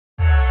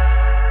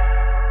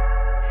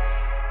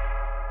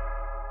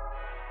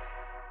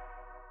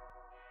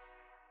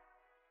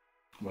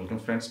Welcome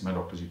friends, मैं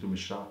doctor Jitu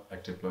Mishra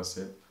active plus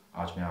से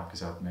आज मैं आपके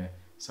साथ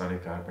में सारे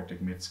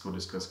कायरोप्रैक्टिक मिथ्स को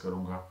डिस्कस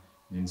करूंगा।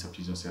 जिन सब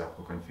चीज़ों से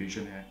आपको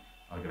कन्फ्यूजन है,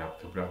 अगर आप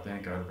घबराते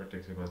हैं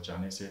कायरोप्रैक्टिक के पास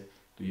जाने से,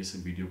 तो ये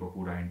सब वीडियो को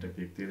पूरा एंड तक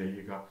देखते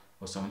रहिएगा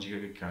और समझिएगा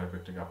कि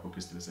कायरोप्रैक्टिक आपको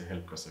किस तरह से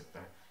हेल्प कर सकता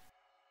है।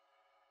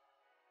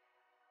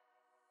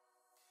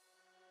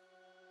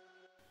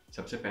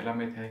 सबसे पहला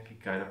मिथ है कि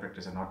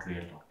chiropractors are not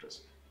real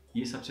doctors.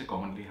 ये सबसे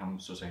कॉमनली हम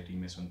सोसाइटी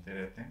में सुनते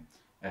रहते हैं।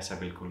 ऐसा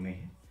बिल्कुल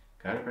नहीं है।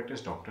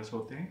 कायरोप्रैक्टर्स डॉक्टर्स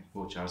होते हैं,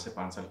 वो 4 से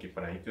 5 साल की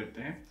पढ़ाई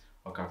करते हैं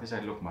और काफ़ी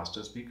सारे लोग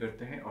मास्टर्स भी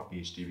करते हैं और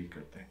पीएचडी भी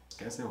करते हैं।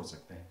 कैसे हो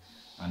सकते हैं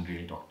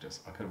अनरियल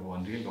डॉक्टर्स? अगर वो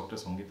अनरियल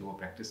डॉक्टर्स होंगे तो वो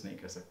प्रैक्टिस नहीं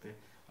कर सकते,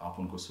 आप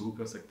उनको शुरू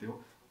कर सकते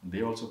हो।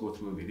 They also go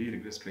through a very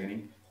rigorous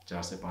training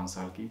 4 से 5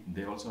 साल की।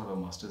 They also have a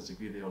masters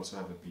degree, they also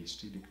have a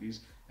PhD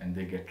degrees and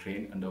they get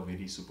train under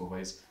very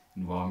supervised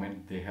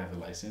environment. They have a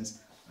license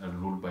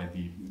ruled by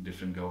the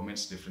different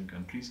governments, different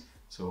countries.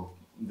 So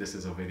this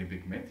is a very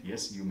big myth.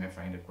 Yes, you may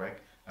find a quack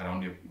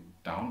around your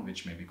town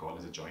which may be called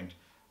as a joint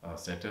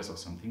setters or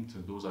something.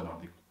 So those are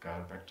not the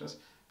chiropractors.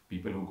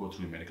 People who go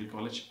through medical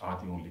college are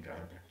the only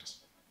chiropractors.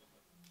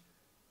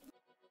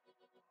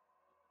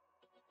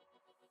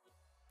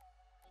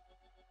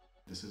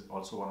 This is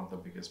also one of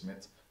the biggest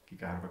myths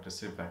कि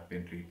chiropractors सिर्फ back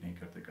pain treat नहीं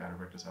करते।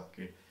 chiropractors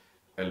आपके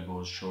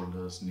elbows,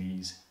 shoulders,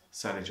 नीज,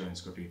 सारे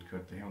joints को treat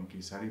करते हैं।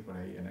 उनकी सारी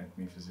पढ़ाई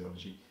एनाटमी,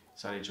 फिजियोलॉजी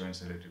सारे जॉइंट्स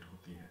से रिलेटेड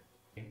होती है।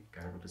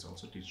 Chiropractors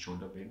also treat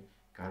shoulder pain.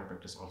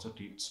 Chiropractors also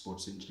treat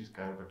sports injuries.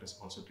 Chiropractors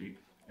also treat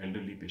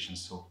elderly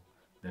patients. So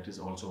that is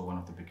also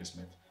one of the biggest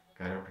myths.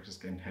 Chiropractors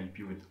can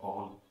help you with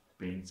all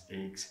pains,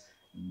 aches,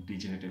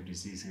 degenerative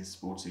diseases,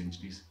 sports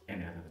injuries,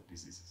 and other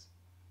diseases.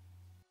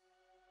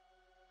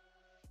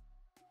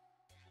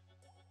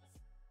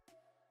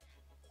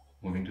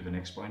 Moving to the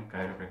next point,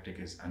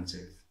 chiropractic is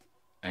unsafe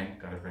and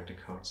chiropractic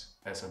hurts.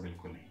 ऐसा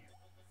बिल्कुल नहीं है।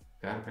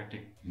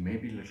 Chiropractic may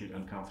be little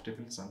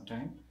uncomfortable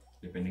sometime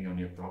depending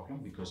on your problem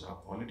because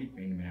आप already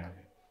pain में आ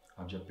रहे हैं।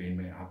 आप जब पेन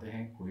में आते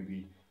हैं, कोई भी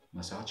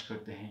मसाज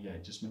करते हैं या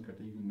एडजस्टमेंट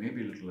करते हैं, you may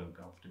be little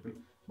uncomfortable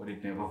but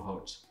it never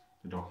hurts.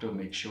 The doctor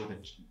makes sure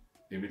that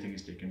everything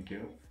is taken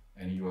care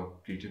and you are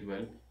treated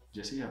well.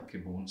 जैसे ही आपके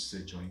बोन्स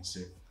से, जॉइंट्स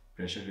से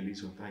प्रेशर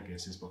रिलीज होता है,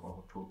 गैसेस पॉप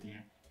आउट होती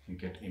हैं,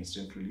 you get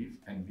instant relief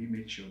and we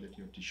make sure that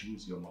your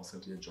tissues, your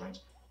muscles, your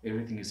joints,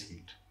 everything is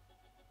healed.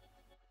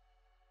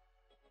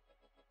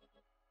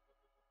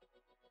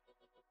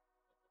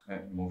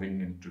 And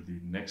moving into the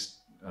next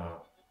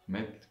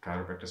myth,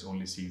 chiropractors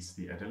only sees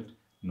the adult.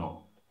 No,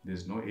 there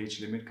is no age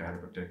limit.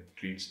 Chiropractor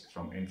treats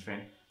from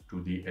infant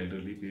to the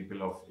elderly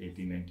people of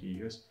 80-90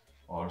 years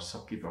और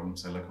सबकी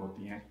problems अलग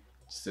होती हैं।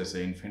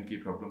 जैसे infant की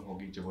problem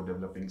होगी जब वो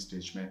डेवलपिंग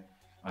स्टेज में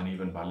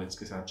अनइवन बैलेंस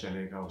के साथ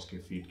चलेगा, उसके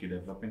फीट की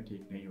डेवलपमेंट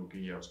ठीक नहीं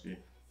होगी या उसके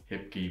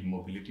हिप की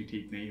मोबिलिटी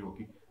ठीक नहीं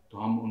होगी, तो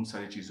हम उन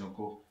सारी चीज़ों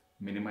को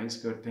मिनिमाइज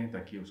करते हैं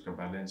ताकि उसका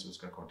बैलेंस,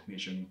 उसका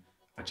कोऑर्डिनेशन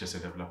अच्छे से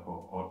डेवलप हो।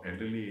 और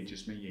एल्डरली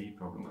एजेस में यही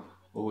प्रॉब्लम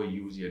ओवर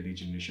यूज या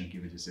डिजेनरेशन की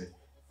वजह से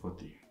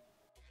होती है।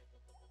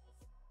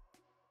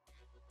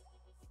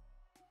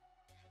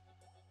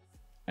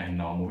 And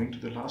now moving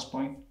to the last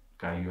point,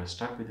 you are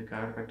stuck with the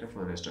chiropractor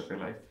for the rest of your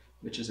life,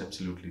 which is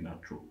absolutely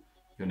not true.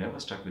 You're never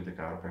stuck with the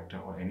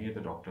chiropractor or any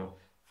other doctor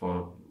for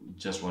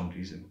just one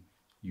reason.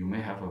 You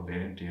may have a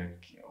wear and tear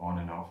on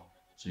and off,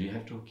 so you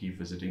have to keep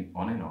visiting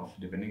on and off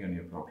depending on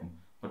your problem.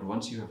 But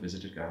once you have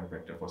visited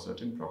chiropractor for a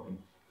certain problem,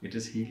 it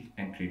is healed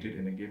and treated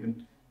in a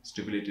given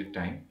stipulated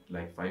time,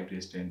 like 5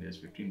 days, 10 days,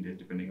 15 days,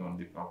 depending on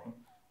the problem.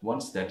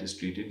 Once that is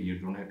treated, you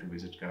don't have to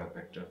visit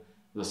chiropractor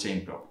for the same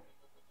problem.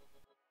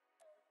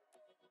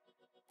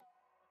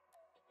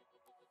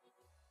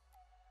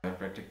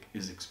 Chiropractic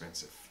is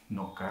expensive.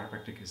 No,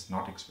 chiropractic is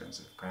not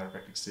expensive.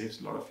 Chiropractic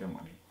saves a lot of your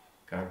money.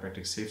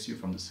 Chiropractic saves you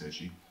from the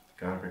surgery.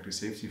 Chiropractic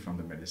saves you from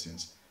the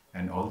medicines.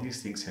 And all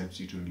these things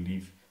helps you to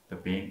relieve the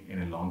pain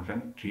in a long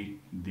run,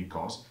 treat the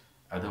cause.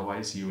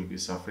 Otherwise, you will be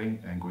suffering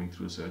and going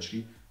through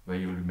surgery where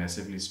you will be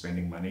massively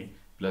spending money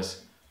plus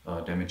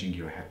damaging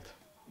your health.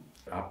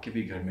 आपके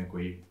भी घर में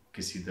कोई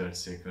किसी दर्द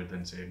से,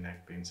 गर्दन से,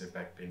 नेक पेन से,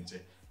 बैक पेन से,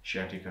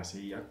 शियाटिका से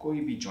या कोई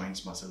भी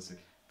जॉइंट्स मसल से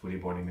पूरी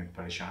बॉडी में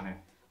परेशान है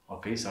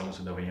और कई सालों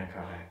से दवाइयाँ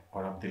खा रहा है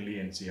और आप दिल्ली,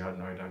 एनसीआर,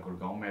 नोएडा,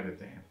 गुड़गांव में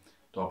रहते हैं,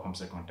 तो आप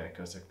हमसे कांटेक्ट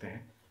कर सकते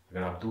हैं।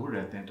 अगर आप दूर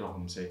रहते हैं तो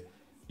हमसे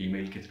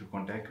ईमेल के थ्रू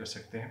कांटेक्ट कर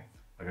सकते हैं।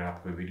 अगर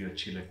आपको वीडियो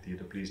अच्छी लगती है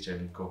तो प्लीज़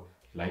चैनल को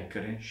लाइक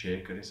करें,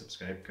 शेयर करें,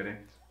 सब्सक्राइब करें।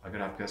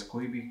 अगर आपके पास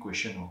कोई भी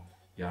क्वेश्चन हो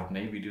या आप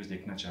नई वीडियोज़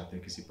देखना चाहते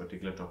हैं किसी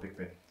पर्टिकुलर टॉपिक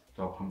पर,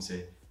 तो आप हमसे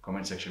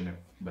कमेंट सेक्शन में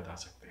बता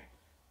सकते हैं।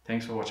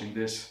 Thanks for watching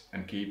this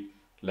and keep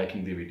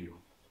liking the video.